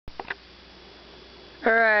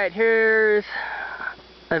Alright, here's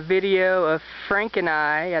a video of Frank and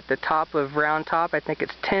I at the top of Round Top. I think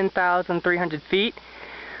it's 10,300 feet.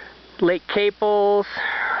 Lake Caples,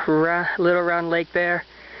 little round lake there.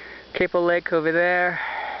 Capel Lake over there.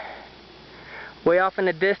 Way off in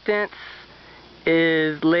the distance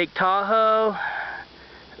is Lake Tahoe,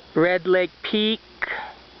 Red Lake Peak.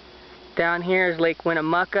 Down here is Lake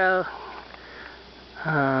Winnemucca.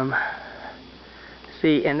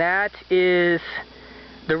 See, and that is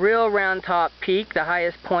the real Round Top peak, the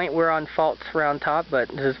highest point. We're on false Round Top, but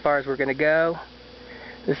this is as far as we're going to go.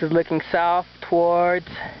 This is looking south towards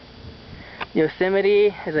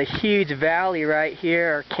Yosemite. There's a huge valley right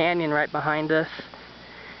here, or canyon right behind us.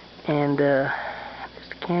 And there's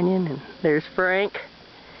the canyon, and there's Frank.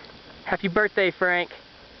 Happy birthday, Frank.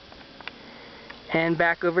 And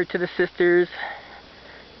back over to the sisters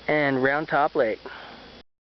and Round Top Lake.